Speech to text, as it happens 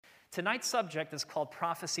Tonight's subject is called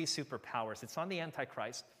Prophecy Superpowers. It's on the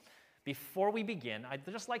Antichrist. Before we begin, I'd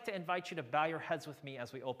just like to invite you to bow your heads with me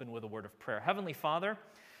as we open with a word of prayer. Heavenly Father,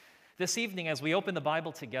 this evening as we open the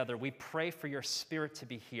Bible together, we pray for your Spirit to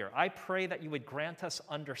be here. I pray that you would grant us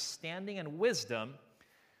understanding and wisdom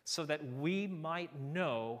so that we might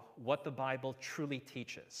know what the Bible truly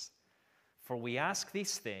teaches. For we ask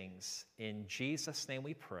these things in Jesus' name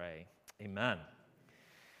we pray. Amen.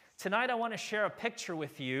 Tonight I want to share a picture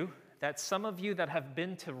with you that some of you that have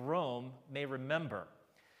been to Rome may remember.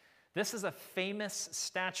 This is a famous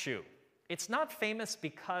statue. It's not famous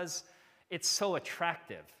because it's so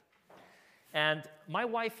attractive. And my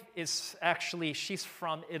wife she's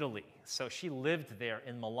from Italy, so she lived there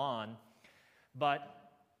in Milan, but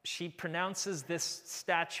she pronounces this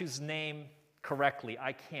statue's name correctly.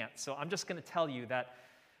 I can't. So I'm just going to tell you that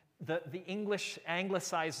the English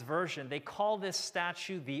anglicized version, they call this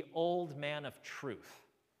statue the Old Man of Truth.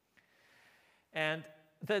 And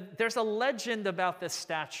there's a legend about this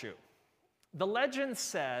statue. The legend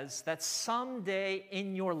says that someday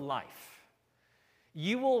in your life,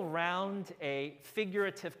 you will round a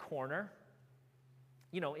figurative corner,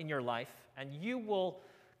 in your life, and you will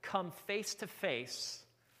come face to face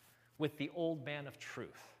with the Old Man of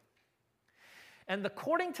Truth. And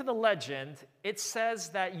according to the legend, it says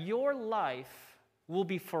that your life will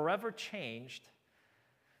be forever changed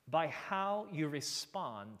by how you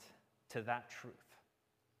respond to that truth.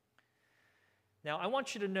 Now, I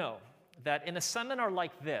want you to know that in a seminar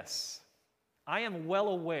like this, I am well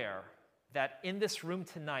aware that in this room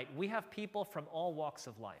tonight, we have people from all walks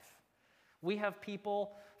of life. We have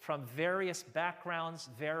people from various backgrounds,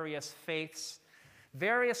 various faiths,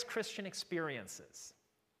 various Christian experiences.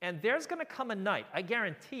 And there's going to come a night, I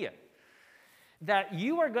guarantee it, that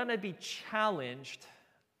you are going to be challenged.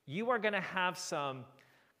 You are going to have some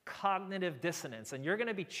cognitive dissonance, and you're going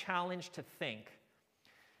to be challenged to think,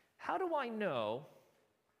 how do I know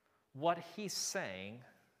what he's saying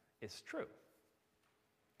is true?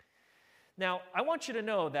 Now, I want you to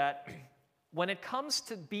know that when it comes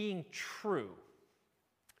to being true,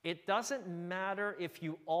 it doesn't matter if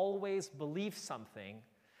you always believe something,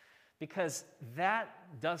 because that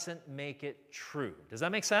doesn't make it true. Does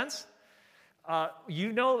that make sense?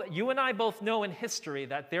 You and I both know in history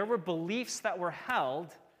that there were beliefs that were held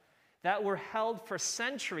for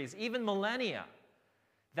centuries, even millennia,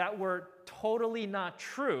 that were totally not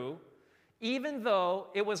true, even though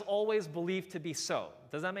it was always believed to be so.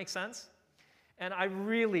 Does that make sense? And I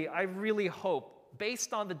really hope,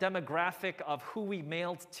 based on the demographic of who we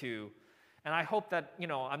mailed to, and I hope that,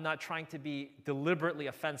 I'm not trying to be deliberately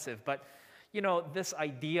offensive, but, this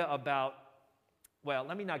idea about, well,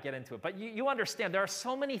 let me not get into it, but you understand, there are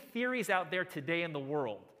so many theories out there today in the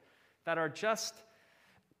world that are just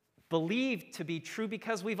believed to be true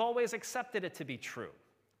because we've always accepted it to be true.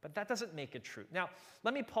 But that doesn't make it true. Now,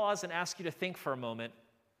 let me pause and ask you to think for a moment.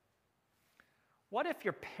 What if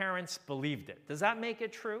your parents believed it? Does that make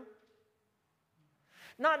it true?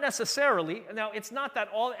 Not necessarily. Now, it's not that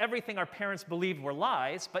everything our parents believed were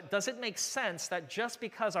lies, but does it make sense that just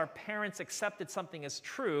because our parents accepted something as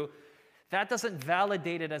true, that doesn't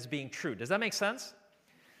validate it as being true? Does that make sense?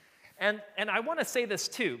 And I want to say this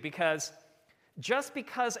too, because just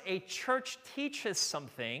because a church teaches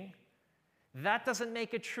something, that doesn't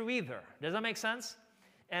make it true either. Does that make sense?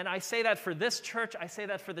 And I say that for this church, I say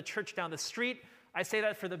that for the church down the street, I say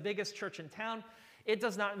that for the biggest church in town. It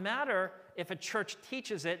does not matter if a church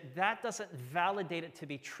teaches it, that doesn't validate it to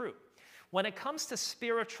be true. When it comes to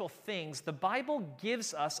spiritual things, the Bible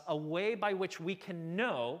gives us a way by which we can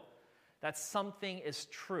know that something is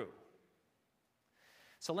true.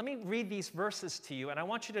 So let me read these verses to you, and I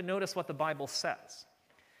want you to notice what the Bible says.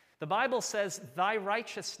 The Bible says, thy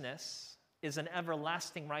righteousness is an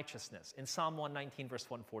everlasting righteousness, in Psalm 119, verse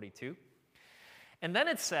 142. And then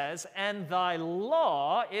it says, and thy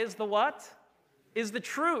law is the what? Is the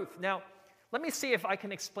truth. Now, let me see if I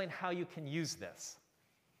can explain how you can use this.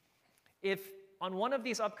 If on one of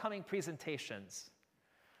these upcoming presentations,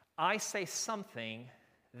 I say something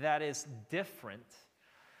that is different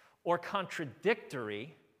or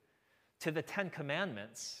contradictory to the Ten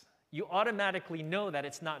Commandments, you automatically know that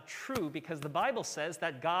it's not true because the Bible says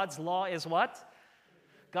that God's law is what?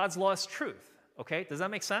 God's law is truth. Okay, does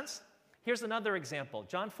that make sense? Here's another example.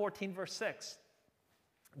 John 14, verse 6.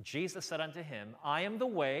 Jesus said unto him, I am the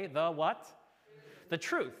way, the what? The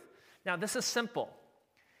truth. Now, this is simple.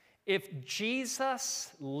 If Jesus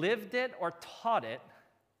lived it or taught it,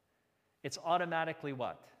 it's automatically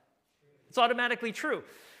what? It's automatically true.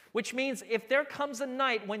 Which means if there comes a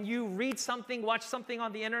night when you read something, watch something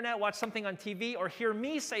on the internet, watch something on TV, or hear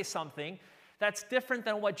me say something that's different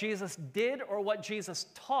than what Jesus did or what Jesus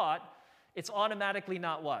taught, it's automatically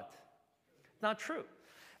not what? Not true.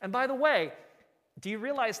 And by the way, do you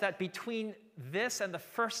realize that between this and the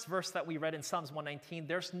first verse that we read in Psalms 119,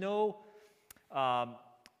 there's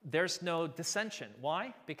no dissension.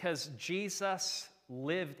 Why? Because Jesus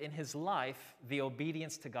lived in his life the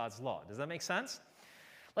obedience to God's law. Does that make sense?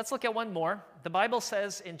 Let's look at one more. The Bible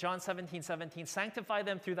says in John 17:17, sanctify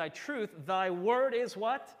them through thy truth. Thy word is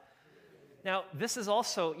what? Now, this is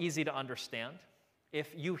also easy to understand.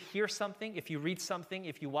 If you hear something, if you read something,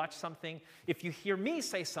 if you watch something, if you hear me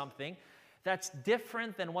say something that's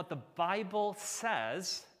different than what the Bible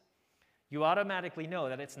says, you automatically know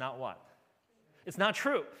that it's not what? It's not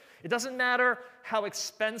true. It doesn't matter how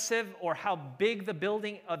expensive or how big the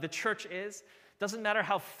building of the church is. It doesn't matter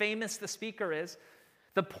how famous the speaker is.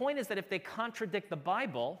 The point is that if they contradict the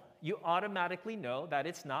Bible, you automatically know that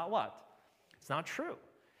it's not what? It's not true.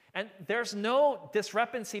 And there's no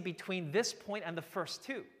discrepancy between this point and the first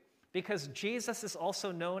two, because Jesus is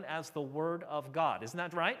also known as the Word of God. Isn't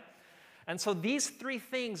that right? And so these three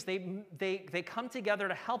things, they come together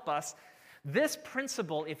to help us. This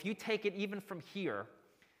principle, if you take it even from here,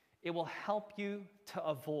 it will help you to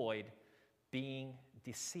avoid being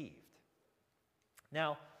deceived.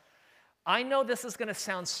 Now, I know this is going to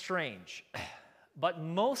sound strange, but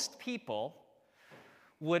most people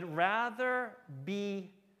would rather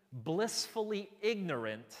be blissfully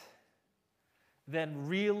ignorant than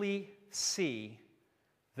really see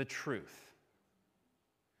the truth.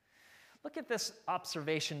 Look at this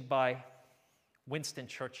observation by Winston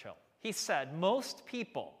Churchill. He said, most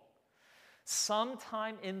people,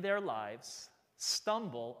 sometime in their lives,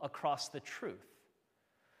 stumble across the truth.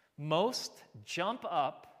 Most jump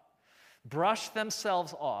up, brush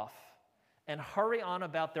themselves off, and hurry on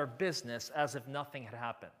about their business as if nothing had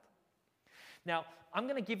happened. Now, I'm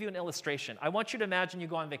going to give you an illustration. I want you to imagine you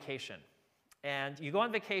go on vacation. And you go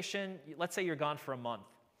on vacation, let's say you're gone for a month.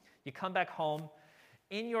 You come back home.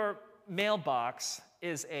 In your mailbox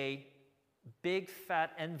is a big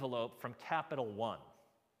fat envelope from Capital One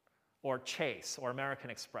or Chase or American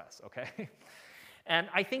Express, okay? And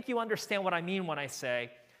I think you understand what I mean when I say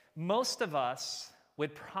most of us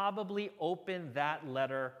would probably open that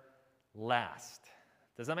letter last.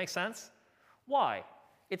 Does that make sense? Why?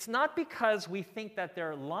 It's not because we think that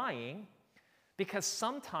they're lying, because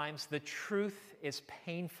sometimes the truth is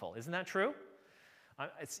painful. Isn't that true?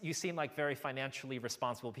 You seem like very financially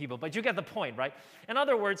responsible people, but you get the point, right? In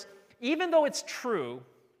other words, even though it's true,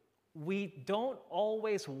 we don't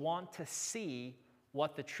always want to see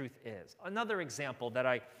what the truth is. Another example that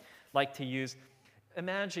I like to use,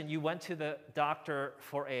 imagine you went to the doctor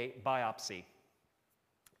for a biopsy.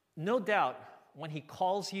 No doubt, when he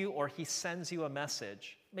calls you or he sends you a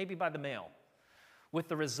message, maybe by the mail, with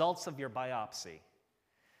the results of your biopsy,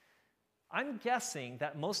 I'm guessing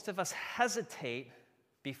that most of us hesitate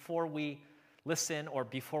before we listen or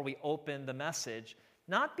before we open the message,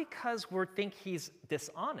 not because we think he's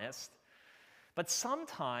dishonest, but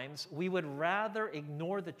sometimes we would rather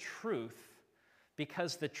ignore the truth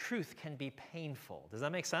because the truth can be painful. Does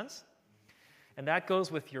that make sense? And that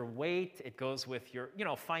goes with your weight, it goes with your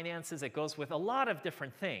finances, it goes with a lot of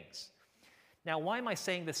different things. Now, why am I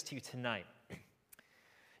saying this to you tonight?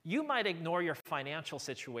 You might ignore your financial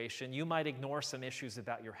situation, you might ignore some issues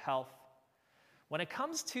about your health. When it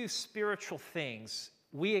comes to spiritual things,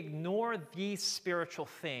 we ignore these spiritual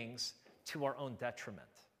things to our own detriment.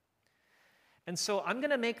 And so I'm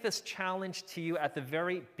going to make this challenge to you at the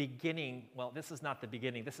very beginning. Well, this is not the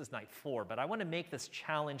beginning, this is night 4, but I want to make this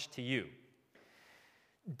challenge to you.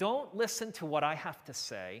 Don't listen to what I have to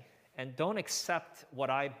say, and don't accept what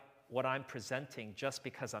I'm presenting just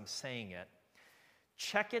because I'm saying it.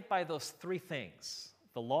 Check it by those 3 things: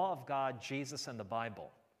 the law of God, Jesus, and the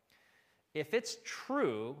Bible. If it's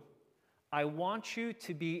true, I want you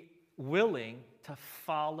to be willing to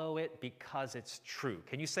follow it because it's true.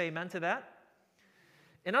 Can you say amen to that?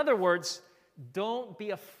 In other words, don't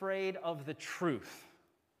be afraid of the truth,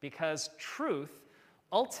 because truth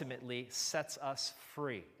ultimately sets us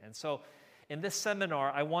free. And so in this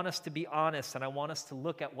seminar, I want us to be honest, and I want us to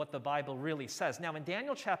look at what the Bible really says. Now, in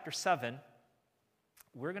Daniel chapter 7,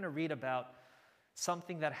 we're going to read about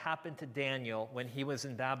something that happened to Daniel when he was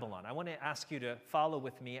in Babylon. I want to ask you to follow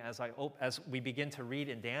with me as we begin to read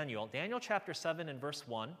in Daniel. Daniel chapter 7 and verse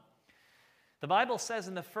 1. The Bible says,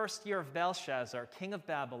 in the first year of Belshazzar, king of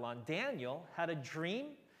Babylon, Daniel had a dream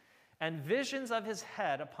and visions of his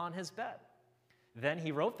head upon his bed. Then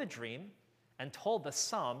he wrote the dream and told the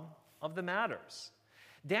sum of the matters.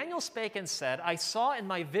 Daniel spake and said, I saw in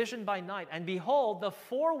my vision by night, and behold, the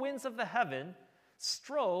 4 winds of the heaven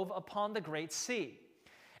strove upon the great sea.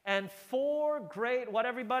 And four great, what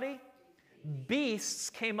everybody? Beasts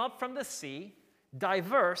came up from the sea,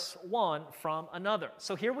 diverse one from another.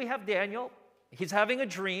 So here we have Daniel. He's having a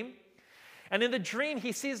dream. And in the dream,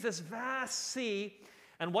 he sees this vast sea.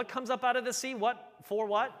 And what comes up out of the sea? What?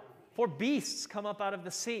 Four beasts come up out of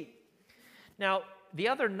the sea. Now, the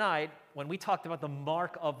other night, when we talked about the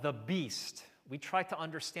mark of the beast, we tried to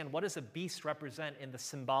understand what does a beast represent in the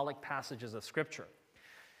symbolic passages of Scripture.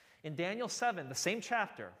 In Daniel 7, the same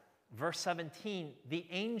chapter, verse 17, the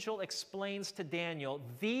angel explains to Daniel,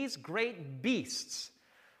 these great beasts,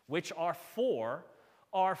 which are four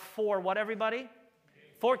what, everybody?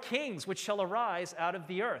 Four kings which shall arise out of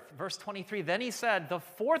the earth. Verse 23, then he said, the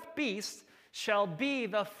fourth beast shall be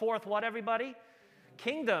the fourth what, everybody?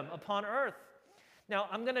 Kingdom upon earth. Now,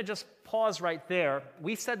 I'm going to just pause right there.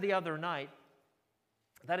 We said the other night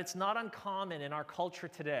that it's not uncommon in our culture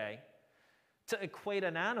today to equate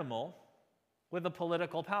an animal with a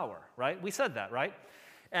political power, right? We said that, right?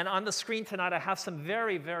 And on the screen tonight, I have some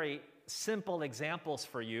very, very simple examples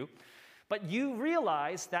for you. But you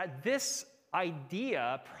realize that this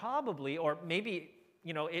idea probably, or maybe,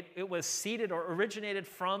 it was seeded or originated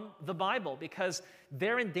from the Bible, because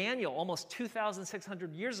there in Daniel, almost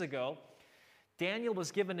 2,600 years ago, Daniel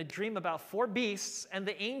was given a dream about four beasts, and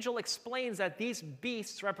the angel explains that these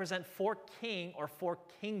beasts represent four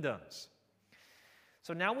kingdoms.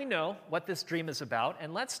 So now we know what this dream is about,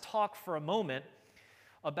 and let's talk for a moment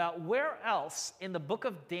about where else in the book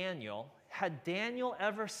of Daniel had Daniel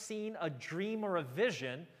ever seen a dream or a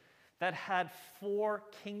vision that had four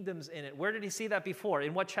kingdoms in it. Where did he see that before?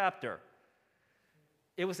 In what chapter?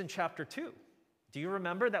 It was in chapter 2. Do you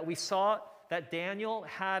remember that we saw that Daniel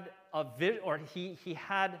had he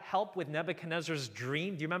had help with Nebuchadnezzar's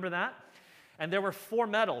dream? Do you remember that? And there were four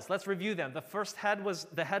metals. Let's review them. The head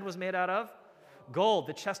was made out of gold,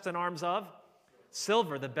 the chest and arms of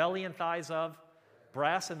silver, the belly and thighs of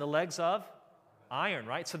brass, and the legs of iron,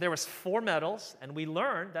 right? So there was four metals, and we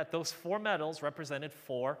learned that those four metals represented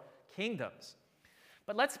four kingdoms.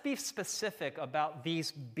 But let's be specific about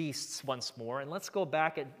these beasts once more, and let's go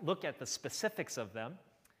back and look at the specifics of them.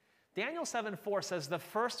 Daniel 7:4 says the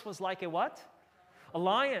first was like a what? A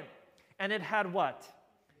lion. And it had what?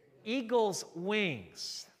 Eagle's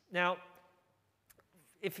wings. Now,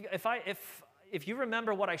 if you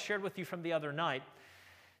remember what I shared with you from the other night,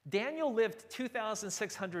 Daniel lived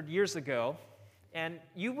 2,600 years ago, and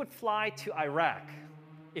you would fly to Iraq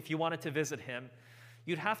if you wanted to visit him.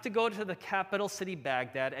 You'd have to go to the capital city,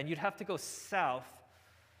 Baghdad, and you'd have to go south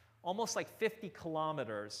almost like 50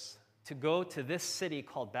 kilometers to go to this city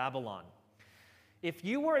called Babylon. If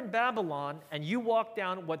you were in Babylon and you walked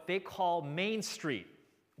down what they call Main Street,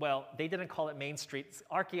 well, they didn't call it Main Street.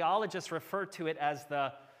 Archaeologists refer to it as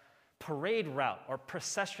the parade route or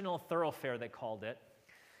processional thoroughfare, they called it.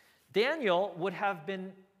 Daniel would have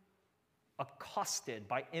been accosted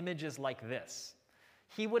by images like this.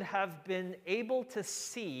 He would have been able to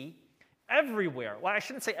see everywhere, well, I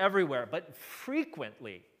shouldn't say everywhere, but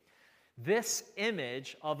frequently, this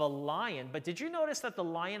image of a lion. But did you notice that the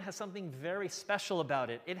lion has something very special about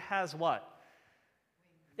it? It has what?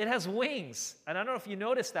 It has wings. And I don't know if you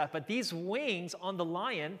noticed that, but these wings on the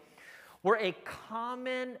lion were a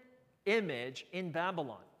common image in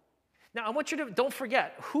Babylon. Now, I want you to, don't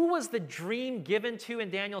forget, who was the dream given to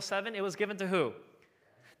in Daniel 7? It was given to who?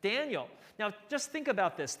 Daniel. Now, just think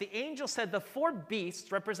about this. The angel said the four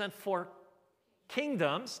beasts represent four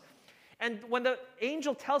kingdoms. And when the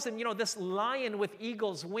angel tells him, this lion with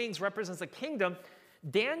eagle's wings represents a kingdom,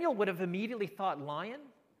 Daniel would have immediately thought, lion,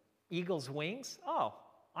 eagle's wings? Oh,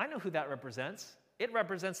 I know who that represents. It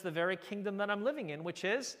represents the very kingdom that I'm living in, which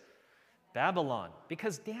is Babylon.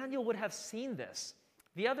 Because Daniel would have seen this.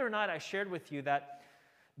 The other night I shared with you that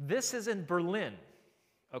this is in Berlin,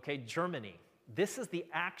 Germany. This is the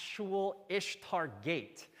actual Ishtar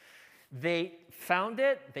Gate. They found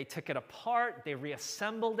it, they took it apart, they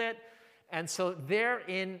reassembled it, and so there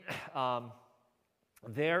in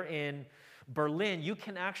Berlin, you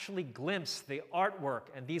can actually glimpse the artwork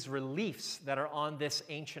and these reliefs that are on this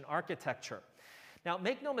ancient architecture. Now,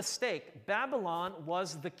 make no mistake, Babylon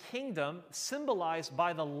was the kingdom symbolized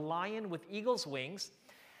by the lion with eagle's wings.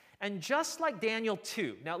 And just like Daniel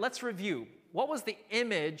 2, now let's review. What was the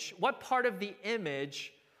image? What part of the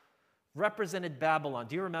image represented Babylon?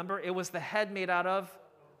 Do you remember? It was the head made out of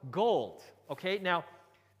gold. Okay, now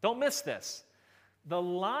don't miss this. The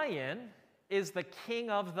lion is the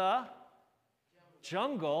king of the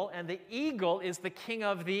jungle, and the eagle is the king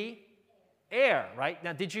of the air, right?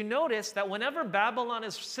 Now, did you notice that whenever Babylon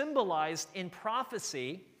is symbolized in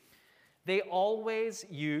prophecy, they always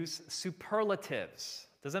use superlatives.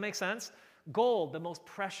 Does that make sense? Gold, the most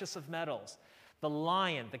precious of metals. The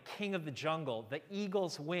lion, the king of the jungle, the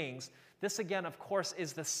eagle's wings. This again, of course,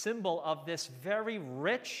 is the symbol of this very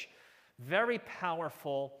rich, very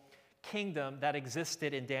powerful kingdom that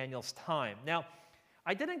existed in Daniel's time. Now,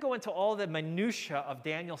 I didn't go into all the minutiae of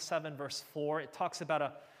Daniel 7, verse 4. It talks about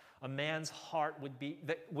a man's heart would be,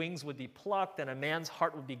 the wings would be plucked and a man's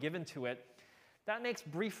heart would be given to it. That makes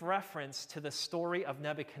brief reference to the story of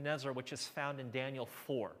Nebuchadnezzar, which is found in Daniel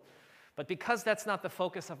 4. But because that's not the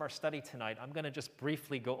focus of our study tonight, I'm going to just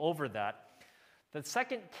briefly go over that. The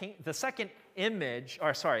second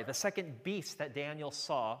beast that Daniel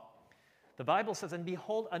saw, the Bible says, and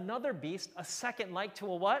behold, another beast, a second like to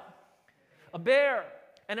a what? A bear.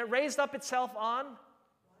 And it raised up itself on?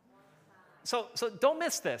 So don't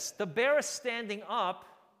miss this. The bear is standing up,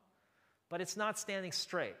 but it's not standing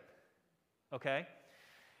straight. Okay?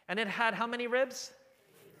 And it had how many ribs?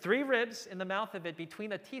 3 ribs in the mouth of it, between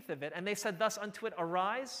the teeth of it. And they said thus unto it,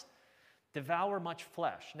 arise, devour much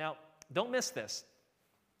flesh. Now, don't miss this.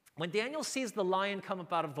 When Daniel sees the lion come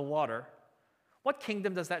up out of the water, what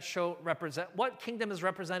kingdom does that show represent? What kingdom is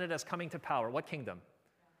represented as coming to power? What kingdom?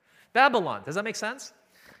 Babylon. Does that make sense?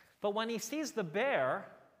 But when he sees the bear,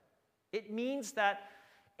 it means that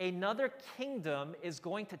another kingdom is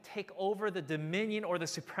going to take over the dominion or the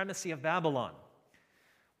supremacy of Babylon.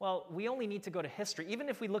 Well, we only need to go to history. Even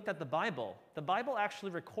if we looked at the Bible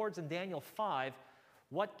actually records in Daniel 5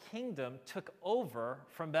 what kingdom took over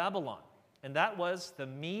from Babylon. And that was the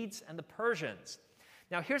Medes and the Persians.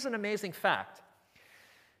 Now, here's an amazing fact.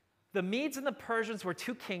 The Medes and the Persians were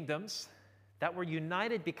 2 kingdoms that were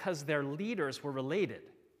united because their leaders were related.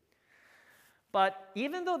 But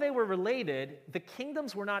even though they were related, the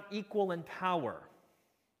kingdoms were not equal in power.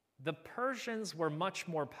 The Persians were much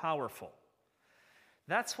more powerful.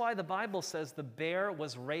 That's why the Bible says the bear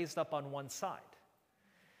was raised up on one side.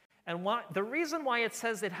 And the reason why it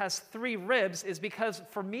says it has 3 ribs is because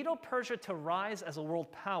for Medo-Persia to rise as a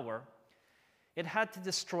world power, it had to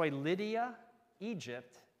destroy Lydia,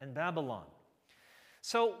 Egypt, and Babylon.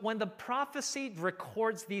 So when the prophecy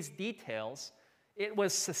records these details, it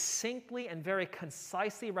was succinctly and very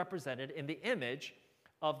concisely represented in the image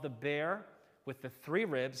of the bear with the 3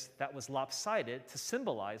 ribs that was lopsided to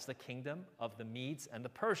symbolize the kingdom of the Medes and the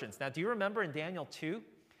Persians. Now, do you remember in Daniel 2?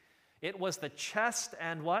 It was the chest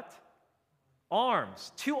and what?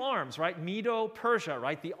 Arms. 2 arms, right? Medo-Persia,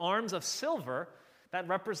 right? The arms of silver that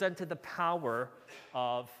represented the power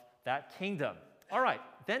of that kingdom. All right,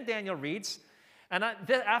 then Daniel reads, and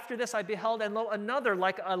after this I beheld, and lo, another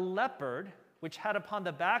like a leopard, which had upon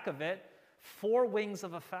the back of it 4 wings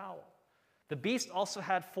of a fowl. The beast also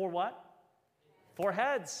had 4 what? 4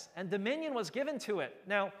 heads, and dominion was given to it.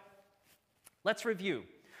 Now, let's review.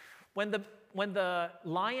 When the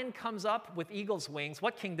lion comes up with eagle's wings,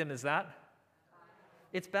 what kingdom is that?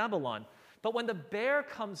 It's Babylon. But when the bear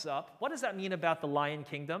comes up, what does that mean about the lion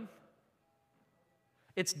kingdom?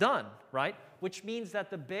 It's done, right? Which means that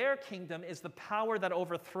the bear kingdom is the power that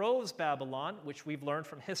overthrows Babylon, which we've learned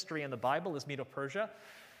from history and the Bible is Medo-Persia.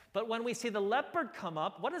 But when we see the leopard come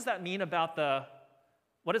up, what does that mean about the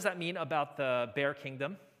bear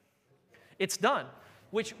kingdom? It's done.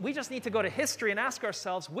 Which we just need to go to history and ask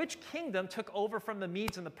ourselves, which kingdom took over from the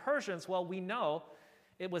Medes and the Persians? Well, we know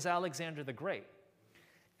it was Alexander the Great.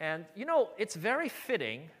 And you know, it's very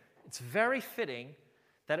fitting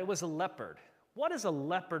that it was a leopard. What is a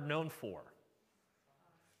leopard known for?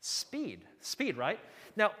 Speed, right?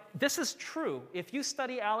 Now, this is true. If you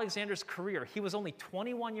study Alexander's career, he was only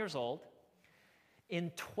 21 years old.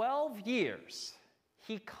 In 12 years,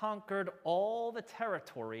 he conquered all the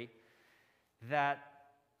territory that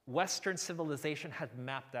Western civilization had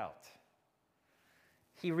mapped out.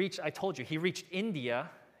 He reached India.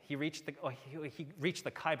 He reached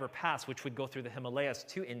the Khyber Pass, which would go through the Himalayas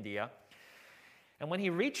to India. And when he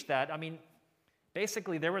reached that,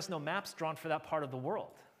 basically there was no maps drawn for that part of the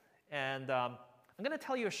world. And I'm going to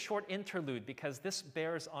tell you a short interlude because this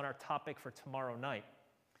bears on our topic for tomorrow night.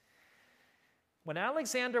 When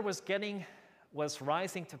Alexander was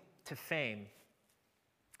rising to fame,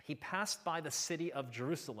 he passed by the city of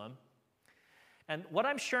Jerusalem. And what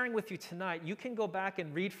I'm sharing with you tonight, you can go back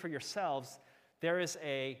and read for yourselves. There is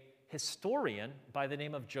a historian by the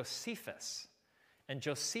name of Josephus. And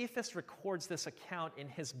Josephus records this account in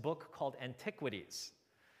his book called Antiquities.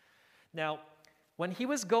 Now, when he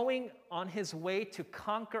was going on his way to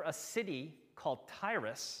conquer a city called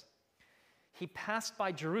Tyrus, he passed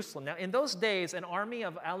by Jerusalem. Now, in those days, an army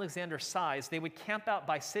of Alexander's size, they would camp out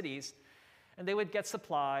by cities, and they would get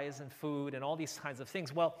supplies and food and all these kinds of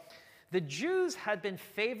things. Well, The Jews had been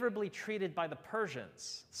favorably treated by the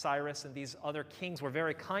Persians. Cyrus and these other kings were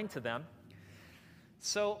very kind to them.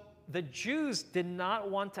 So the Jews did not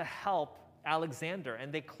want to help Alexander,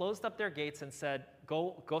 and they closed up their gates and said,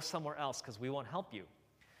 go somewhere else because we won't help you.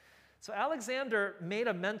 So Alexander made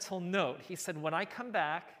a mental note. He said, when I come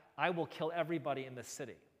back, I will kill everybody in this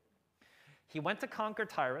city. He went to conquer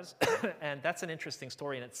Tyrus, and that's an interesting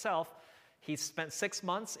story in itself. He spent 6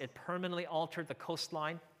 months. It permanently altered the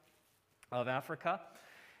coastline of Africa.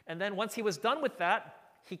 And then once he was done with that,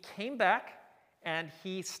 he came back and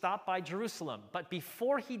he stopped by Jerusalem. But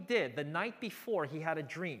before he did, the night before, he had a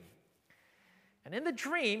dream. And in the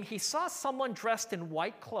dream, he saw someone dressed in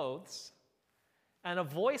white clothes, and a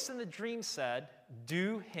voice in the dream said,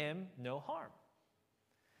 "Do him no harm."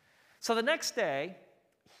 So the next day,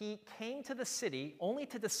 he came to the city only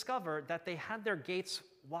to discover that they had their gates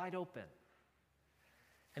wide open.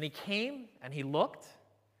 And he came and he looked,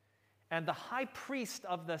 and the high priest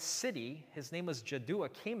of the city, his name was Jaddua,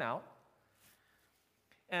 came out.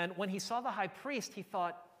 And when he saw the high priest, he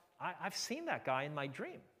thought, I've seen that guy in my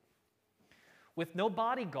dream. With no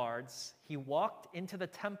bodyguards, he walked into the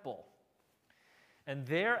temple. And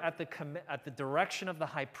there, at the direction of the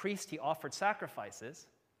high priest, he offered sacrifices.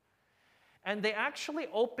 And they actually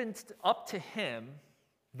opened up to him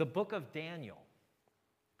the book of Daniel.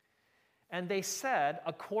 And they said,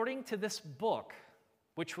 according to this book,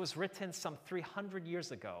 which was written some 300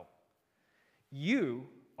 years ago, you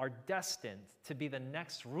are destined to be the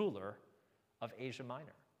next ruler of Asia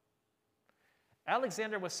Minor.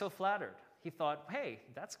 Alexander was so flattered. He thought, hey,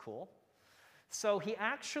 that's cool. So he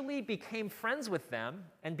actually became friends with them,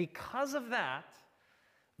 and because of that,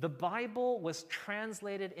 the Bible was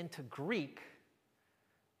translated into Greek.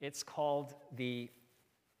 It's called the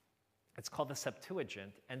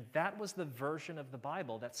Septuagint, and that was the version of the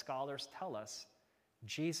Bible that scholars tell us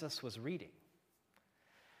Jesus was reading.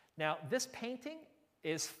 Now, this painting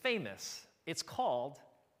is famous. It's called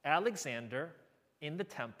Alexander in the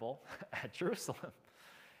Temple at Jerusalem.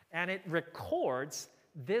 And it records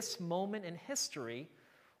this moment in history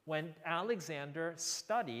when Alexander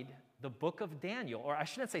studied the book of Daniel, or I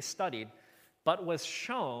shouldn't say studied, but was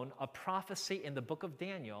shown a prophecy in the book of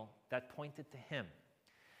Daniel that pointed to him.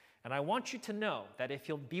 And I want you to know that if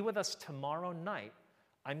you'll be with us tomorrow night,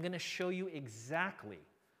 I'm going to show you exactly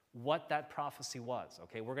what that prophecy was.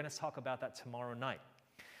 Okay, we're going to talk about that tomorrow night.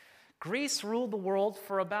 Greece ruled the world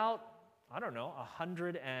for about,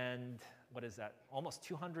 almost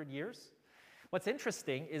 200 years. What's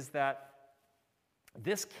interesting is that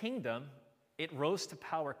this kingdom, it rose to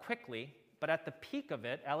power quickly, but at the peak of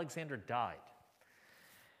it, Alexander died.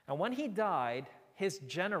 And when he died, his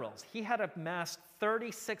generals, he had amassed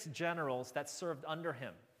 36 generals that served under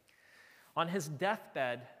him. On his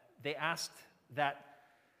deathbed, they asked that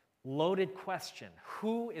loaded question,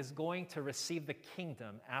 who is going to receive the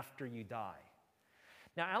kingdom after you die?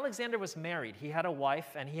 Now, Alexander was married. He had a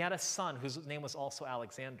wife, and he had a son whose name was also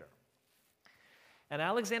Alexander. And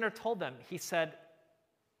Alexander told them, he said,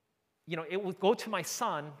 it will go to my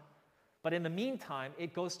son, but in the meantime,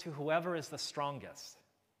 it goes to whoever is the strongest.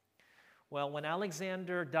 Well, when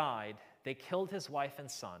Alexander died, they killed his wife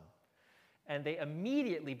and son, and they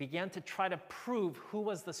immediately began to try to prove who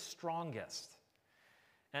was the strongest.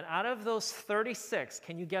 And out of those 36,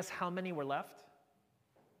 can you guess how many were left?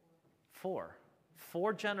 4.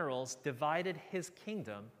 4 generals divided his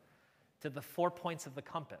kingdom to the 4 points of the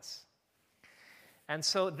compass. And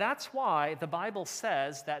so that's why the Bible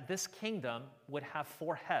says that this kingdom would have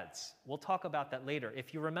 4 heads. We'll talk about that later.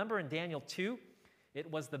 If you remember in Daniel 2, it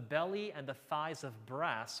was the belly and the thighs of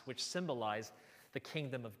brass which symbolized the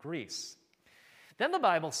kingdom of Greece. Then the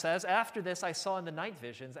Bible says, after this I saw in the night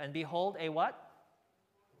visions, and behold, a what?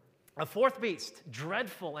 A 4th beast,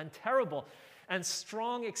 dreadful and terrible and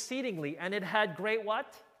strong exceedingly. And it had great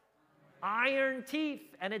what? Iron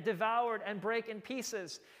teeth, and it devoured and brake in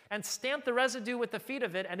pieces, and stamped the residue with the feet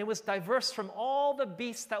of it, and it was diverse from all the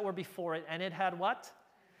beasts that were before it, and it had what?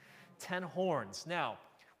 10 horns. Now,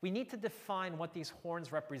 we need to define what these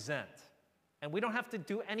horns represent. And we don't have to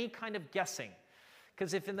do any kind of guessing,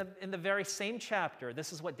 because if in the very same chapter,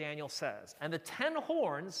 this is what Daniel says. And the 10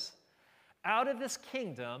 horns out of this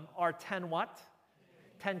kingdom are 10 what?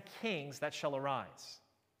 10 kings that shall arise.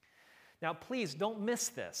 Now, please don't miss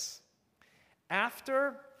this.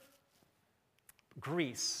 After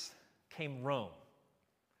Greece came Rome.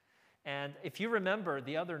 And if you remember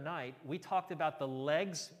the other night, we talked about the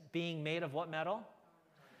legs being made of what metal?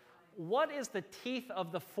 What is the teeth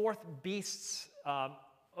of the 4th beast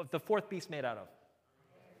made out of?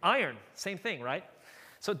 Iron. Same thing, right?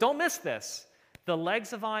 So don't miss this. The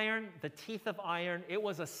legs of iron, the teeth of iron, it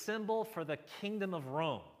was a symbol for the kingdom of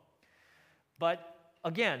Rome. But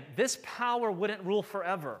again, this power wouldn't rule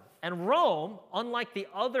forever. And Rome, unlike the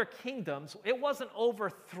other kingdoms, it wasn't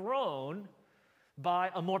overthrown by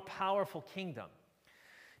a more powerful kingdom.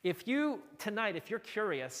 Tonight, if you're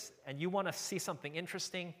curious and you want to see something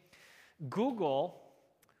interesting, Google,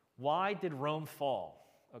 why did Rome fall?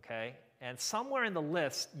 Okay? And somewhere in the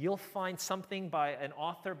list, you'll find something by an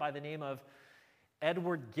author by the name of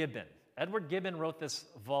Edward Gibbon. Edward Gibbon wrote this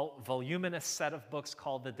voluminous set of books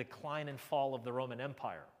called The Decline and Fall of the Roman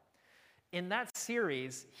Empire. In that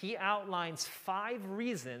series, he outlines 5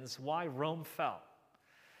 reasons why Rome fell.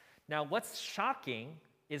 Now, what's shocking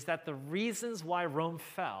is that the reasons why Rome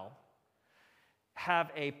fell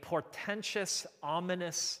have a portentous,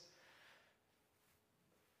 ominous,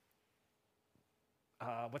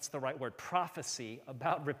 prophecy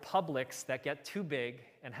about republics that get too big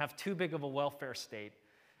and have too big of a welfare state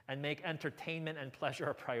and make entertainment and pleasure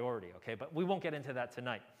a priority, okay? But we won't get into that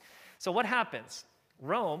tonight. So what happens?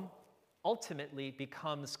 Rome ultimately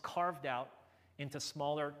becomes carved out into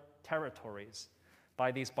smaller territories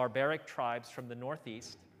by these barbaric tribes from the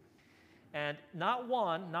northeast. And not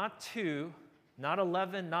 1, not 2, not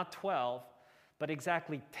 11, not 12, but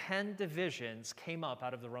exactly 10 divisions came up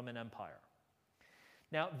out of the Roman Empire.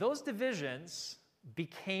 Now, those divisions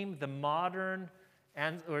became the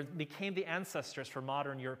ancestors for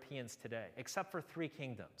modern Europeans today, except for 3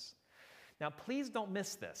 kingdoms. Now, please don't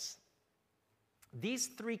miss this. These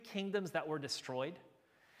 3 kingdoms that were destroyed,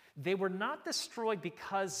 they were not destroyed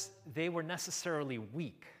because they were necessarily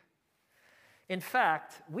weak. In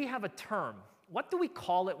fact, we have a term. What do we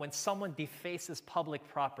call it when someone defaces public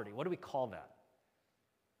property? What do we call that?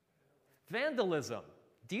 Vandalism.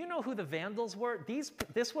 Do you know who the Vandals were?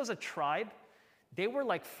 This was a tribe. They were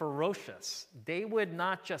like ferocious. They would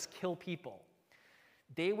not just kill people.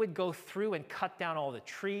 They would go through and cut down all the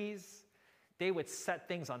trees. They would set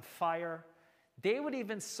things on fire. They would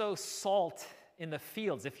even sow salt in the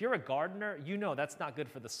fields. If you're a gardener, you know that's not good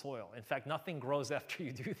for the soil. In fact, nothing grows after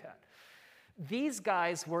you do that. These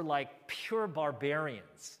guys were like pure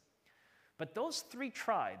barbarians. But those 3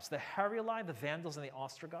 tribes, the Heruli, the Vandals, and the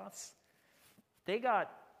Ostrogoths, they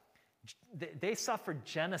suffered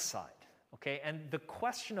genocide, okay? And the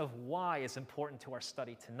question of why is important to our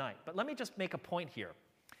study tonight. But let me just make a point here.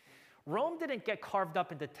 Rome didn't get carved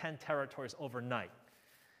up into 10 territories overnight.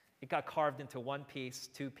 It got carved into 1 piece,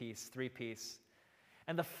 2 piece, 3 piece.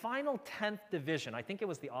 And the final 10th division, I think it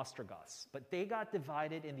was the Ostrogoths, but they got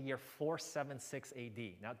divided in the year 476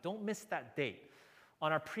 AD. Now, don't miss that date.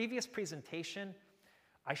 On our previous presentation,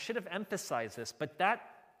 I should have emphasized this, but that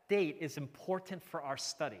date is important for our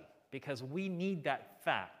study because we need that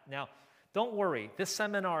fact. Now, don't worry, this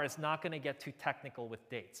seminar is not going to get too technical with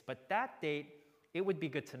dates, but that date, it would be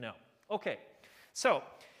good to know. Okay, so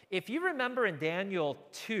if you remember in Daniel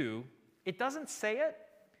 2, it doesn't say it,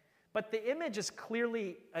 but the image is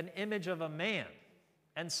clearly an image of a man.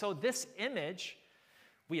 And so this image,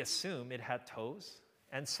 we assume it had toes,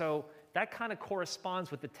 and so that kind of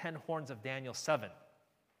corresponds with the 10 horns of Daniel 7.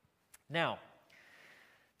 Now,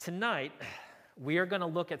 tonight, we are going to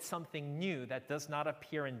look at something new that does not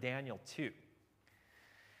appear in Daniel 2.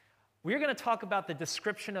 We are going to talk about the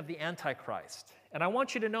description of the Antichrist. And I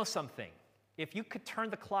want you to know something. If you could turn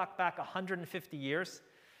the clock back 150 years,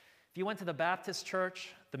 if you went to the Baptist church,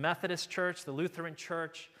 the Methodist church, the Lutheran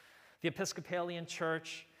church, the Episcopalian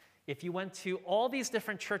church, if you went to all these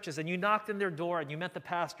different churches and you knocked on their door and you met the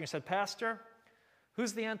pastor and you said, "Pastor,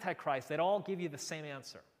 who's the Antichrist?" they'd all give you the same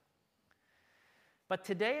answer. But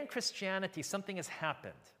today in Christianity, something has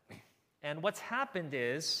happened. And what's happened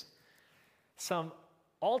is some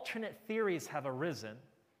alternate theories have arisen.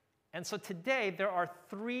 And so today there are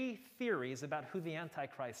 3 theories about who the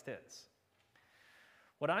Antichrist is.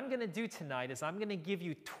 What I'm going to do tonight is I'm going to give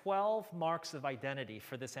you 12 marks of identity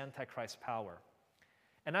for this Antichrist power.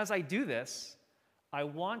 And as I do this, I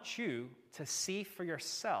want you to see for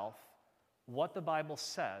yourself what the Bible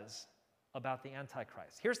says about the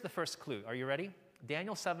Antichrist. Here's the first clue. Are you ready?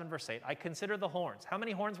 Daniel 7, verse 8. I consider the horns. How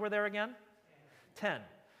many horns were there again? 10.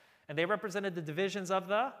 And they represented the divisions of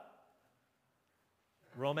the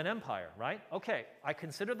Roman Empire, right? Okay. I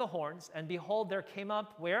consider the horns, and behold, there came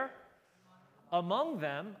up where? Among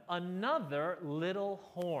them, another little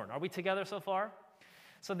horn. Are we together so far?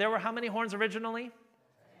 So there were how many horns originally?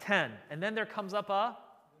 10. And then there comes up a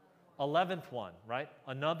 11th one, right?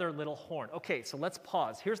 Another little horn. Okay, so let's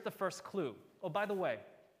pause. Here's the first clue. Oh, by the way,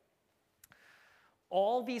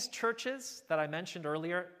 all these churches that I mentioned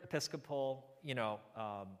earlier, Episcopal,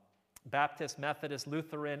 Baptist, Methodist,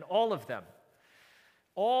 Lutheran, all of them,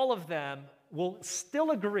 all of them will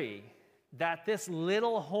still agree that this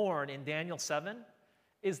little horn in Daniel 7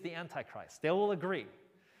 is the Antichrist. They will agree.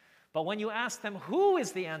 But when you ask them who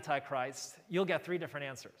is the Antichrist, you'll get 3 different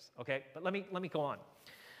answers, okay? But let me go on.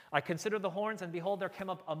 I considered the horns, and behold, there came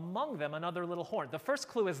up among them another little horn. The first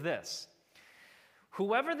clue is this.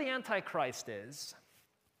 Whoever the Antichrist is,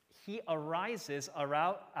 he arises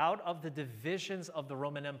out of the divisions of the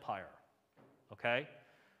Roman Empire, okay?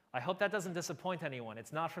 I hope that doesn't disappoint anyone.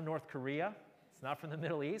 It's not from North Korea. It's not from the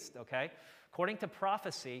Middle East, okay? According to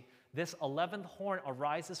prophecy, this 11th horn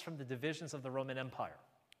arises from the divisions of the Roman Empire.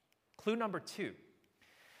 Clue number 2.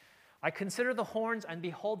 I considered the horns, and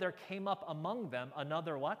behold, there came up among them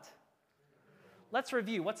another what? Let's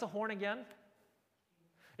review. What's a horn again?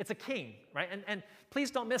 It's a king, right? And please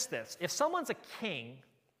don't miss this. If someone's a king,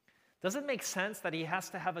 does it make sense that he has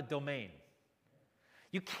to have a domain?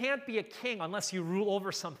 You can't be a king unless you rule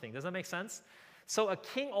over something. Does that make sense? So a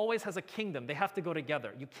king always has a kingdom. They have to go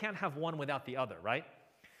together. You can't have one without the other, right?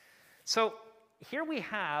 So here we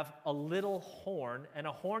have a little horn, and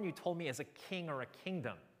a horn you told me is a king or a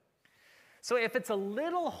kingdom. So if it's a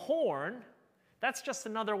little horn, that's just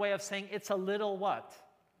another way of saying it's a little what?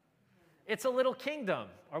 It's a little kingdom.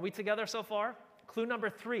 Are we together so far? Clue number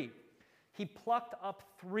 3. He plucked up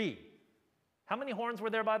 3. How many horns were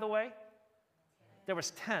there, by the way? There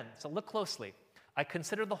was 10. So look closely. I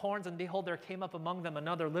considered the horns, and behold, there came up among them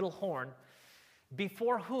another little horn,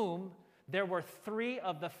 before whom there were 3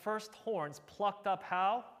 of the first horns plucked up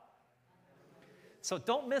how? So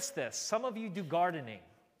don't miss this. Some of you do gardening.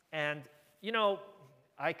 And, you know,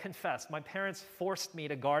 I confess, my parents forced me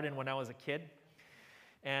to garden when I was a kid.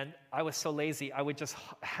 And I was so lazy, I would just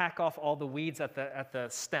hack off all the weeds at the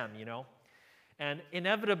stem, you know. And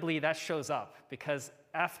inevitably, that shows up because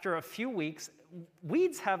after a few weeks,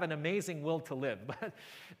 weeds have an amazing will to live, but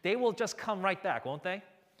they will just come right back, won't they?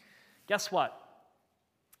 Guess what?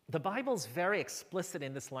 The Bible's very explicit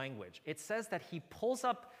in this language. It says that he pulls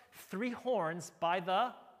up 3 horns by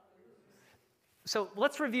the... So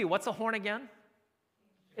let's review. What's a horn again?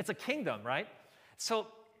 It's a kingdom, right? So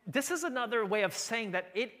this is another way of saying that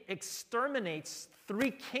it exterminates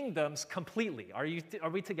 3 kingdoms completely. Are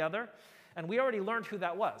we together? And we already learned who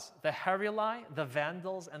that was. The Heruli, the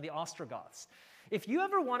Vandals, and the Ostrogoths. If you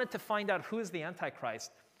ever wanted to find out who is the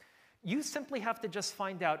Antichrist, you simply have to just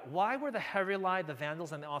find out why were the Heruli, the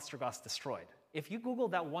Vandals, and the Ostrogoths destroyed. If you Google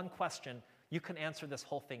that one question, you can answer this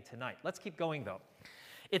whole thing tonight. Let's keep going, though.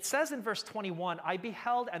 It says in verse 21, I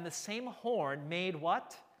beheld, and the same horn made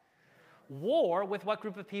what? War with what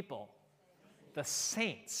group of people? The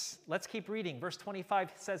saints. Let's keep reading. Verse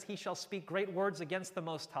 25 says, he shall speak great words against the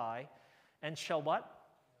Most High, and shall what?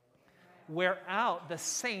 Wear out the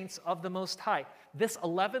saints of the Most High. This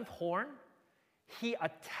 11th horn, he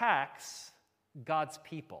attacks God's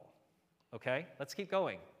people. Okay, let's keep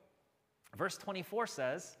going. Verse 24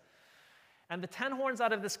 says, and the 10 horns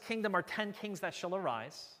out of this kingdom are 10 kings that shall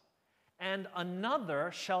arise, and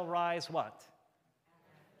another shall rise what?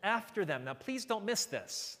 After them. Now, please don't miss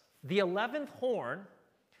this. The 11th horn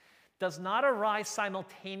does not arise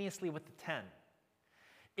simultaneously with the 10.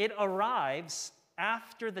 It arrives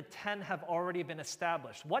after the 10 have already been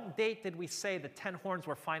established. What date did we say the 10 horns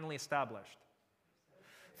were finally established?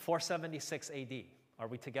 476 AD. Are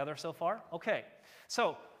we together so far? Okay.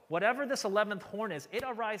 So whatever this 11th horn is, it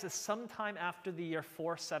arises sometime after the year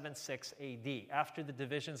 476 AD, after the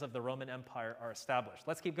divisions of the Roman Empire are established.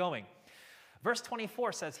 Let's keep going. Verse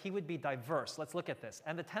 24 says he would be diverse. Let's look at this.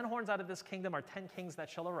 And the 10 horns out of this kingdom are 10 kings that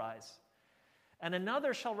shall arise, and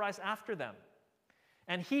another shall rise after them.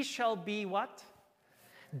 And he shall be what?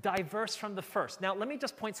 Diverse from the first. Now, let me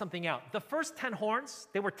just point something out. The first 10 horns,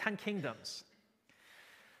 they were 10 kingdoms.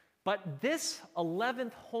 But this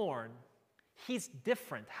 11th horn, he's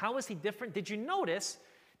different. How is he different? Did you notice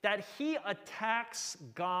that he attacks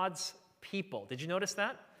God's people? Did you notice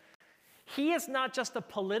that? He is not just a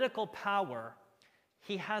political power.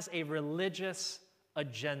 He has a religious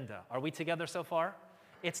agenda. Are we together so far?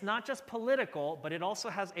 It's not just political, but it also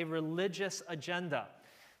has a religious agenda.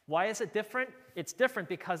 Why is it different? It's different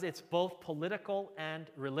because it's both political and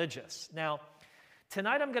religious. Now,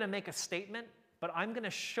 tonight I'm going to make a statement, but I'm going to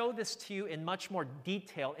show this to you in much more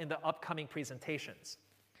detail in the upcoming presentations.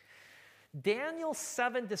 Daniel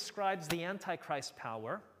 7 describes the Antichrist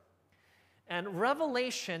power, and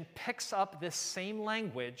Revelation picks up this same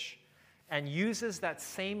language and uses that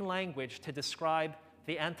same language to describe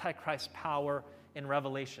the Antichrist power in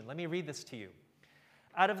Revelation. Let me read this to you.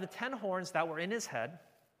 Out of the 10 horns that were in his head,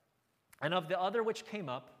 and of the other which came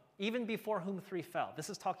up, even before whom 3 fell. This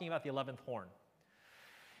is talking about the 11th horn.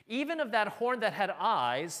 Even of that horn that had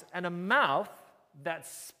eyes and a mouth that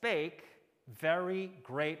spake very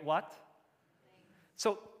great what?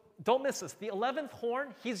 So don't miss this. The 11th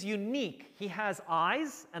horn, he's unique. He has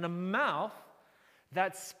eyes and a mouth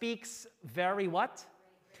that speaks very what?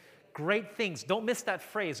 Great things. Don't miss that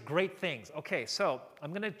phrase, great things. Okay, so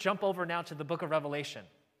I'm going to jump over now to the book of Revelation,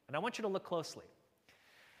 and I want you to look closely.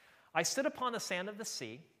 I stood upon the sand of the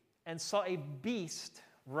sea and saw a beast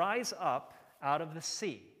rise up out of the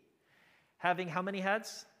sea, having how many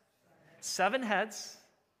heads? 7 heads.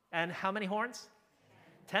 And how many horns?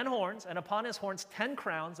 10 horns, and upon his horns 10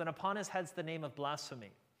 crowns, and upon his heads the name of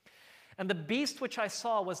blasphemy. And the beast which I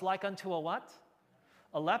saw was like unto a what?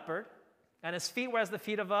 A leopard, and his feet were as the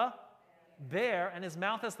feet of a bear, and his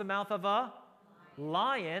mouth as the mouth of a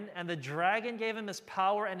lion, and the dragon gave him his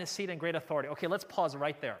power and his seat and great authority. Okay, let's pause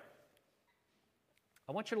right there.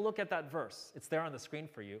 I want you to look at that verse. It's there on the screen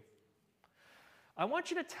for you. I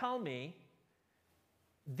want you to tell me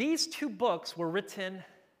these 2 books were written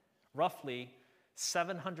roughly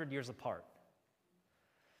 700 years apart,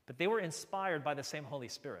 but they were inspired by the same Holy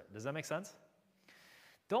Spirit. Does that make sense?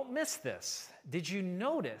 Don't miss this. Did you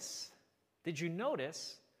notice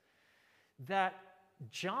that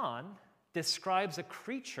John describes a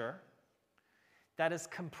creature that is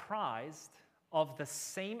comprised of the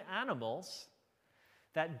same animals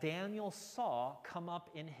that Daniel saw come up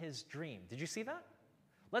in his dream? Did you see that?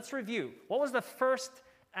 Let's review. What was the first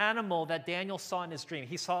animal that Daniel saw in his dream?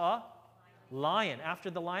 He saw a lion. After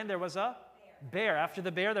the lion, there was a bear. After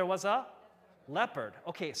the bear, there was a leopard.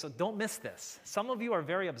 Okay, so don't miss this. Some of you are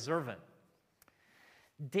very observant.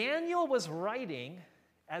 Daniel was writing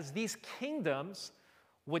as these kingdoms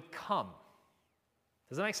would come.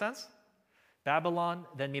 Does that make sense? Babylon,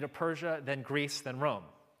 then Medo-Persia, then Greece, then Rome.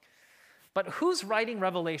 But who's writing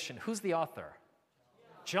Revelation? Who's the author?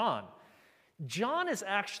 John. John is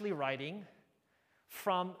actually writing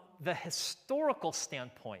from the historical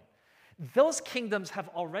standpoint. Those kingdoms have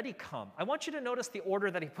already come. I want you to notice the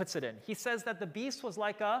order that he puts it in. He says that the beast was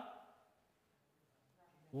like a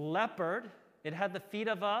leopard. It had the feet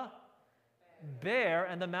of a bear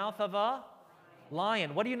and the mouth of a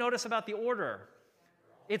lion. What do you notice about the order?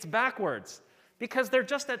 It's backwards because they're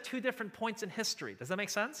just at 2 different points in history. Does that make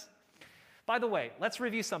sense? By the way, let's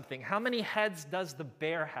review something. How many heads does the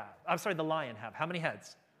bear have? I'm sorry, the lion have. How many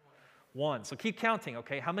heads? 1. So keep counting,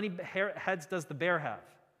 okay? How many heads does the bear have?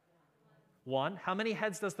 1. How many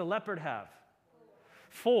heads does the leopard have?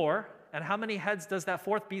 4. And how many heads does that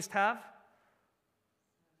 4th beast have?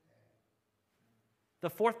 The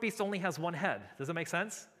 4th beast only has 1 head. Does that make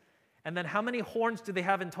sense? And then how many horns do they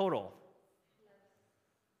have in total?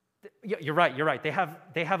 You're right. They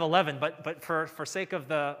have 11, but for sake of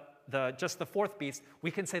just the 4th beast, we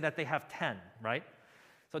can say that they have 10, right?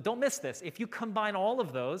 So don't miss this. If you combine all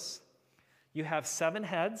of those, you have 7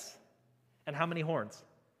 heads and how many horns?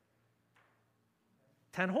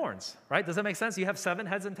 10 horns, right? Does that make sense? You have 7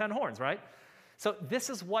 heads and 10 horns, right? So this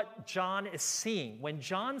is what John is seeing. When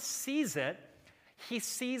John sees it, he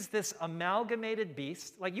sees this amalgamated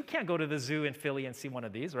beast. Like, you can't go to the zoo in Philly and see one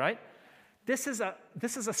of these, right? This is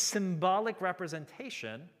a symbolic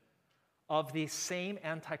representation of the same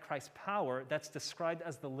Antichrist power that's described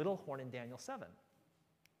as the little horn in Daniel 7.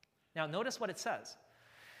 Now, notice what it says.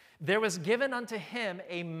 There was given unto him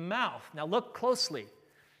a mouth. Now, look closely.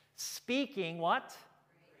 Speaking what?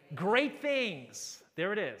 Great things.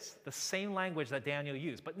 There it is, the same language that Daniel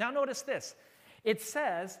used. But now notice this. It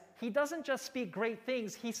says he doesn't just speak great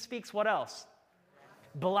things, he speaks what else?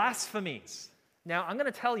 Blasphemies. Now, I'm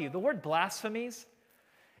going to tell you, the word blasphemies,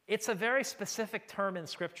 it's a very specific term in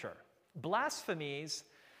Scripture. Blasphemies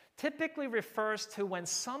typically refers to when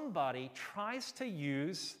somebody tries to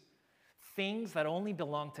use things that only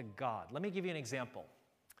belong to God. Let me give you an example.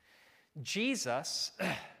 Jesus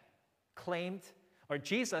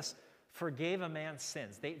Jesus forgave a man's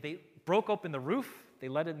sins. They broke open the roof, they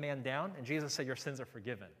let a man down, and Jesus said, your sins are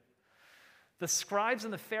forgiven. The scribes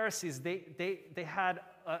and the Pharisees, they had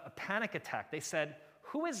a panic attack. They said,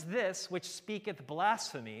 who is this which speaketh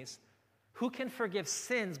blasphemies? Who can forgive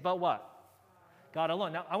sins but what? God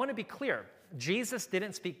alone. Now, I want to be clear. Jesus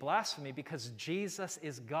didn't speak blasphemy because Jesus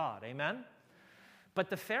is God. Amen? But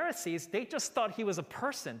the Pharisees, they just thought he was a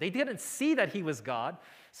person. They didn't see that he was God.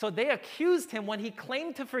 So they accused him when he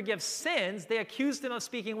claimed to forgive sins. They accused him of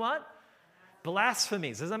speaking what?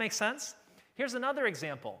 Blasphemies. Does that make sense? Here's another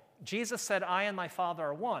example. Jesus said, I and my Father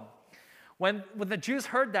are one. When the Jews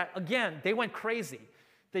heard that, again, they went crazy.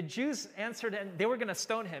 The Jews answered, and they were going to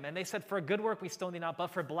stone him. And they said, for a good work we stone thee not, but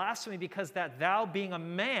for blasphemy, because that thou, being a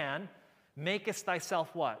man, makest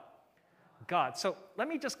thyself what? God. So let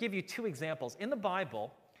me just give you 2 examples. In the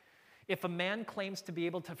Bible, If a man claims to be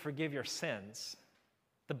able to forgive your sins,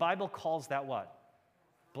 the Bible calls that what?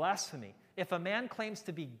 Blasphemy. If a man claims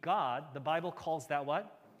to be God, the Bible calls that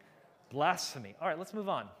what? Blasphemy. All right, let's move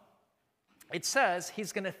on. It says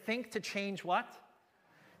he's going to think to change what?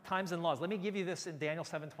 Times and laws. Let me give you this in Daniel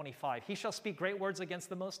 7:25. He shall speak great words against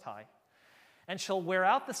the Most High, and shall wear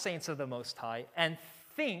out the saints of the Most High, and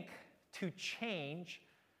think to change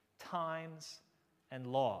times and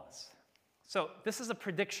laws. So this is a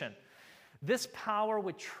prediction. This power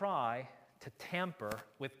would try to tamper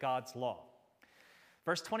with God's law.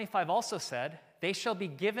 Verse 25 also said, they shall be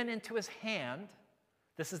given into his hand.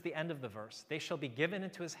 This is the end of the verse. They shall be given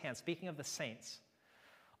into his hand, speaking of the saints,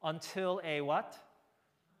 until a what?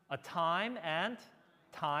 A time and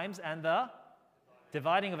times and the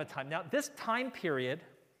dividing of a time. Now, this time period,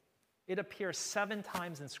 it appears 7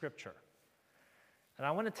 times in Scripture. And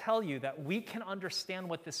I want to tell you that we can understand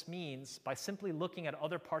what this means by simply looking at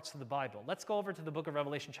other parts of the Bible. Let's go over to the book of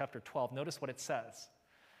Revelation chapter 12. Notice what it says.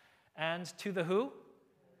 And to the who?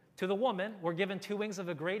 To the woman were given 2 wings of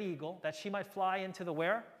a great eagle, that she might fly into the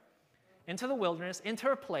where? Into the wilderness, into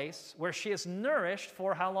her place, where she is nourished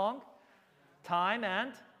for how long? Time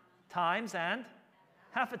and times and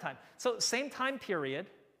half a time. So same time period,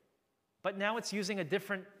 but now it's using a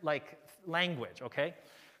different language, okay?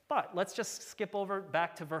 But let's just skip over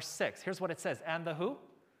back to verse 6. Here's what it says. And the who?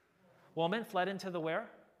 Woman fled into the where?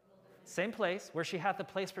 Same place, where she hath the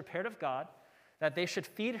place prepared of God, that they should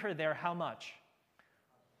feed her there how much?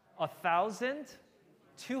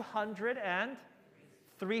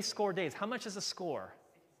 1,260 days. How much is a score?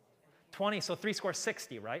 20, so 3 score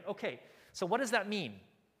 60, right? Okay, so what does that mean?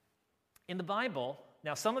 In the Bible,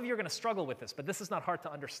 now some of you are going to struggle with this, but this is not hard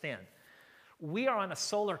to understand. We are on a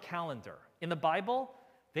solar calendar. In the Bible,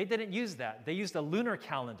 they didn't use that. They used a lunar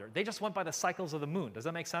calendar. They just went by the cycles of the moon. Does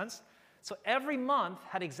that make sense? So every month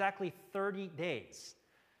had exactly 30 days.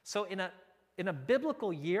 So in a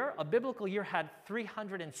biblical year had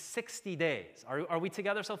 360 days. Are we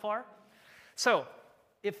together so far? So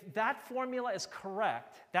if that formula is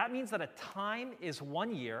correct, that means that a time is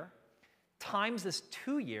 1 year, times is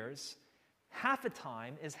 2 years, half a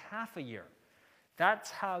time is half a year.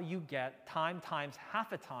 That's how you get time times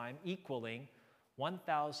half a time equaling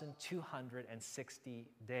 1,260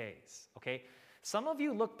 days, okay? Some of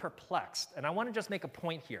you look perplexed, and I want to just make a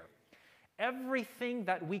point here. Everything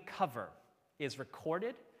that we cover is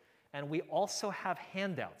recorded, and we also have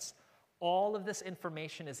handouts. All of this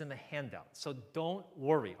information is in the handout, so don't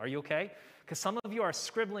worry. Are you okay? Because some of you are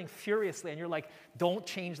scribbling furiously, and you're like, don't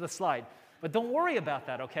change the slide. But don't worry about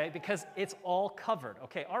that, okay? Because it's all covered.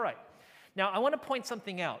 Okay, all right. Now, I want to point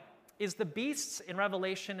something out. Is the beasts in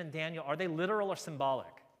Revelation and Daniel, are they literal or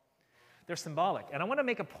symbolic? They're symbolic. And I want to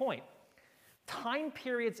make a point. Time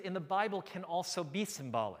periods in the Bible can also be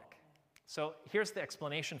symbolic. So here's the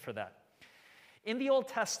explanation for that. In the Old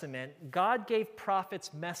Testament, God gave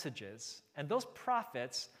prophets messages, and those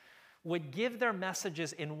prophets would give their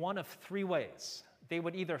messages in one of 3 ways. They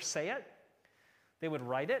would either say it, they would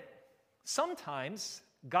write it. Sometimes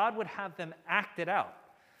God would have them act it out.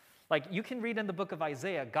 Like you can read in the book of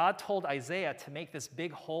Isaiah, God told Isaiah to make this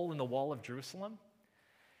big hole in the wall of Jerusalem.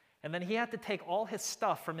 And then he had to take all his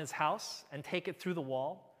stuff from his house and take it through the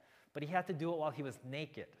wall, but he had to do it while he was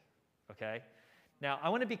naked, okay? Now, I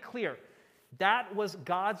want to be clear. That was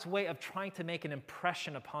God's way of trying to make an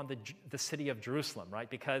impression upon the city of Jerusalem, right?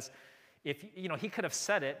 Because if, he could have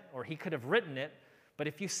said it or he could have written it, but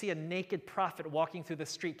if you see a naked prophet walking through the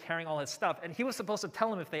street carrying all his stuff, and he was supposed to tell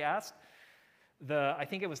them if they asked, I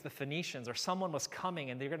think it was the Phoenicians or someone was coming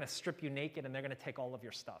and they're going to strip you naked and they're going to take all of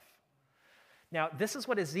your stuff. Now, this is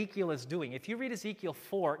what Ezekiel is doing. If you read Ezekiel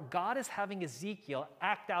 4, God is having Ezekiel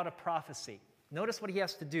act out a prophecy. Notice what he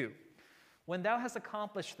has to do. When thou hast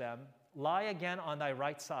accomplished them, lie again on thy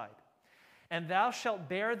right side. And thou shalt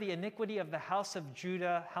bear the iniquity of the house of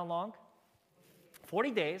Judah, how long?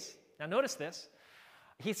 40 days. Now notice this.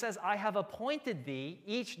 He says, I have appointed thee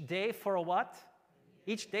each day for a what?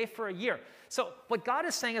 Each day for a year. So what God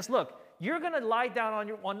is saying is, look, you're going to lie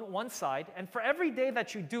down on one side, and for every day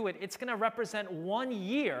that you do it, it's going to represent 1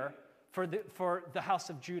 year for the house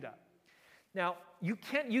of Judah. Now, you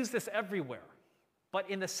can't use this everywhere, but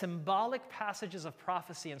in the symbolic passages of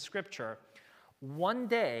prophecy in Scripture, 1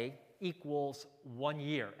 day equals 1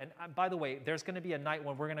 year. And by the way, there's going to be a night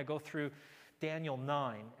when we're going to go through Daniel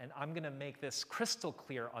 9, and I'm going to make this crystal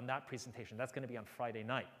clear on that presentation. That's going to be on Friday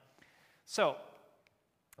night. So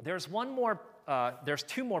there's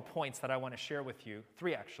 2 more points that I want to share with you,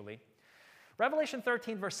 3 actually. Revelation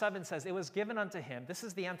 13 verse 7 says, it was given unto him, this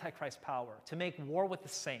is the Antichrist power, to make war with the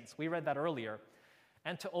saints. We read that earlier.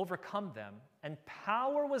 and to overcome them. And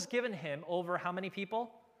power was given him over how many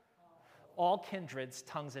people? All kindreds,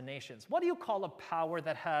 tongues, and nations. What do you call a power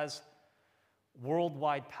that has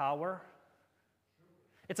worldwide power?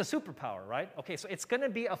 It's a superpower, right? Okay, so it's going to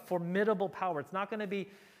be a formidable power. It's not going to be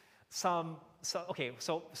so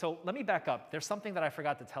let me back up. There's something that I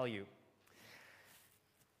forgot to tell you.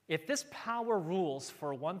 If this power rules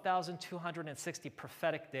for 1,260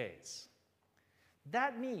 prophetic days,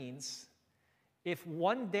 that means if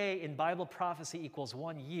one day in Bible prophecy equals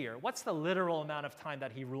 1 year, what's the literal amount of time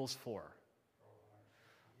that he rules for?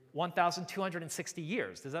 1,260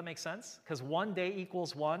 years. Does that make sense? Because 1 day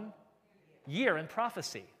equals 1 year in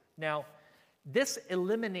prophecy. Now, this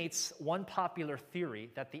eliminates one popular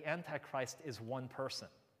theory that the Antichrist is one person.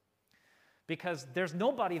 Because there's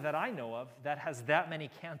nobody that I know of that has that many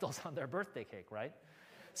candles on their birthday cake, right?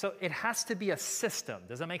 So it has to be a system.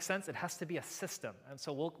 Does that make sense? It has to be a system. And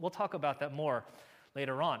so we'll talk about that more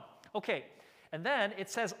later on. Okay, and then it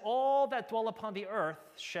says, all that dwell upon the earth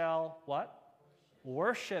shall what?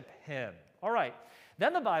 Worship him. All right.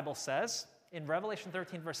 Then the Bible says, in Revelation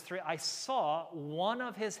 13, verse 3, I saw one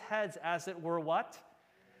of his heads as it were what?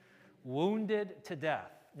 Wounded to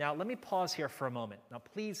death. Now, let me pause here for a moment. Now,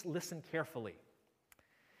 please listen carefully.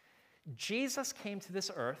 Jesus came to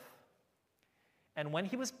this earth, and when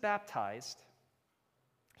he was baptized,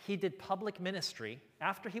 he did public ministry.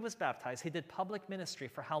 After he was baptized, he did public ministry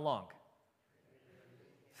for how long?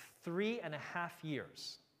 3.5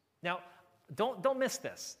 years. Now, don't miss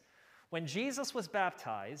this. When Jesus was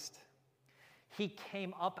baptized, he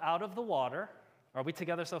came up out of the water. Are we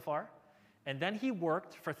together so far? And then he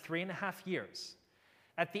worked for 3.5 years.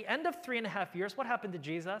 At the end of 3.5 years, what happened to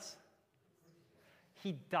Jesus?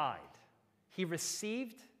 He died. He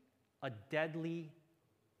received a deadly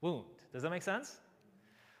wound. Does that make sense?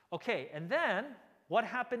 Okay, and then what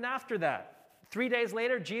happened after that? 3 days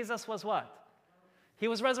later, Jesus was what? He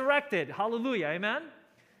was resurrected. Hallelujah, amen?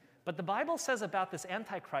 But the Bible says about this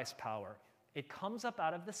Antichrist power, it comes up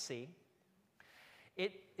out of the sea.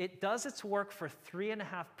 It does its work for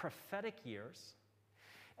 3.5 prophetic years.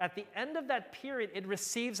 At the end of that period, it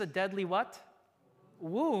receives a deadly what?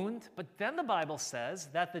 Wound. But then the Bible says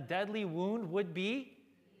that the deadly wound would be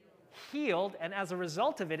healed. And as a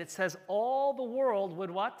result of it, it says all the world would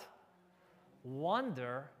what?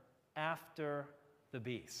 Wonder after the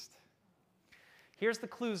beast. Here's the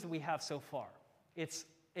clues that we have so far. It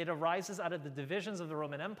arises out of the divisions of the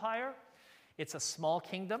Roman Empire. It's a small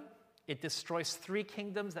kingdom. It destroys 3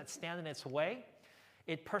 kingdoms that stand in its way.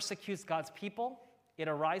 It persecutes God's people. It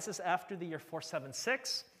arises after the year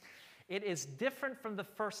 476. It is different from the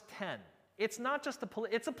first 10. It's not just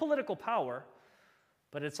it's a political power,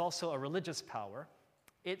 but it's also a religious power.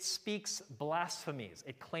 It speaks blasphemies.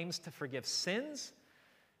 It claims to forgive sins,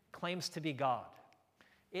 claims to be God.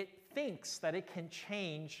 It thinks that it can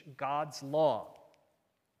change God's law.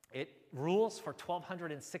 It rules for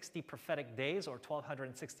 1,260 prophetic days or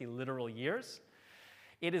 1,260 literal years.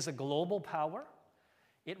 It is a global power.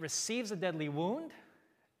 It receives a deadly wound,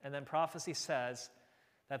 and then prophecy says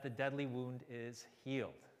that the deadly wound is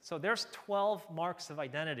healed. So there's 12 marks of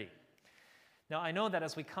identity. Now, I know that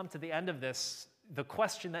as we come to the end of this, the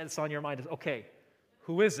question that's on your mind is, okay,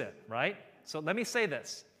 who is it, right? So let me say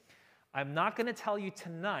this. I'm not going to tell you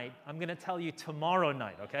tonight. I'm going to tell you tomorrow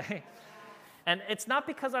night, okay? And it's not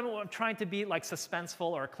because I'm trying to be like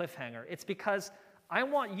suspenseful or a cliffhanger. It's because I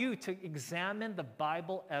want you to examine the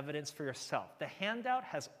Bible evidence for yourself. The handout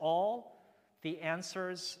has all the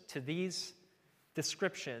answers to these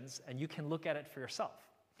descriptions, and you can look at it for yourself.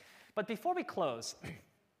 But before we close,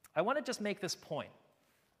 I want to just make this point.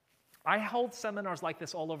 I hold seminars like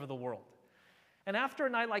this all over the world. And after a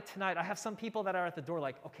night like tonight, I have some people that are at the door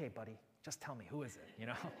like, okay, buddy, just tell me, who is it, you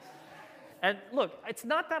know? And look, it's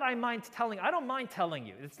not that I don't mind telling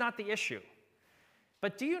you. It's not the issue.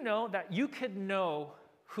 But do you know that you could know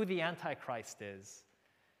who the Antichrist is,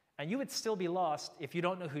 and you would still be lost if you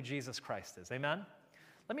don't know who Jesus Christ is? Amen?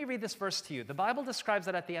 Let me read this verse to you. The Bible describes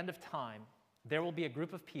that at the end of time, there will be a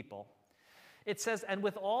group of people. It says, and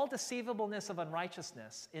with all deceivableness of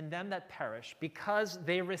unrighteousness in them that perish, because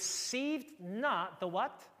they received not the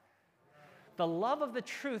what? The love of the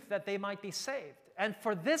truth that they might be saved. And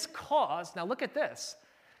for this cause, now look at this,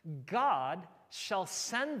 God shall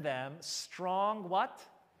send them strong what?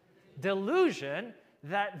 Delusion,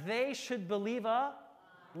 that they should believe a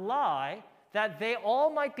lie, that they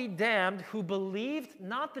all might be damned who believed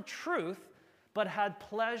not the truth, but had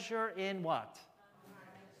pleasure in what?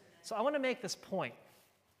 So I want to make this point.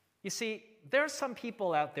 You see, there are some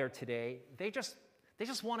people out there today, they just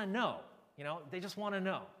want to know, they just want to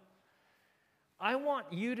know. I want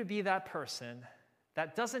you to be that person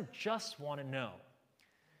that doesn't just want to know,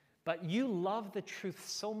 but you love the truth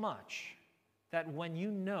so much that when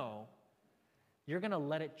you know, you're going to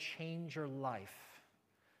let it change your life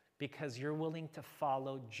because you're willing to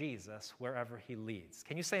follow Jesus wherever he leads.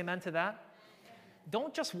 Can you say amen to that?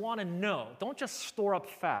 Don't just want to know. Don't just store up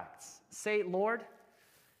facts. Say, Lord,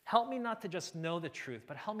 help me not to just know the truth,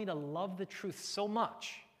 but help me to love the truth so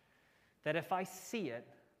much that if I see it,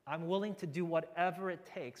 I'm willing to do whatever it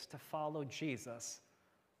takes to follow Jesus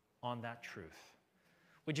on that truth.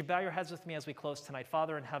 Would you bow your heads with me as we close tonight?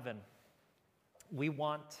 Father in heaven, we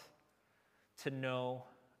want to know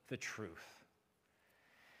the truth.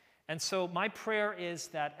 And so my prayer is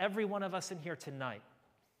that every one of us in here tonight,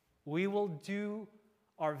 we will do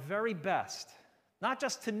our very best, not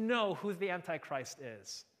just to know who the Antichrist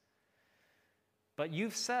is, but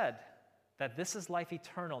you've said that this is life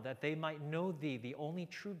eternal, that they might know thee, the only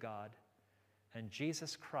true God, and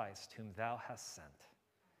Jesus Christ, whom thou hast sent.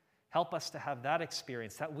 Help us to have that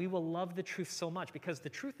experience, that we will love the truth so much, because the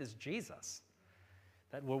truth is Jesus,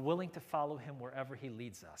 that we're willing to follow him wherever he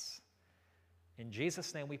leads us. In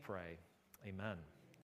Jesus' name we pray, amen.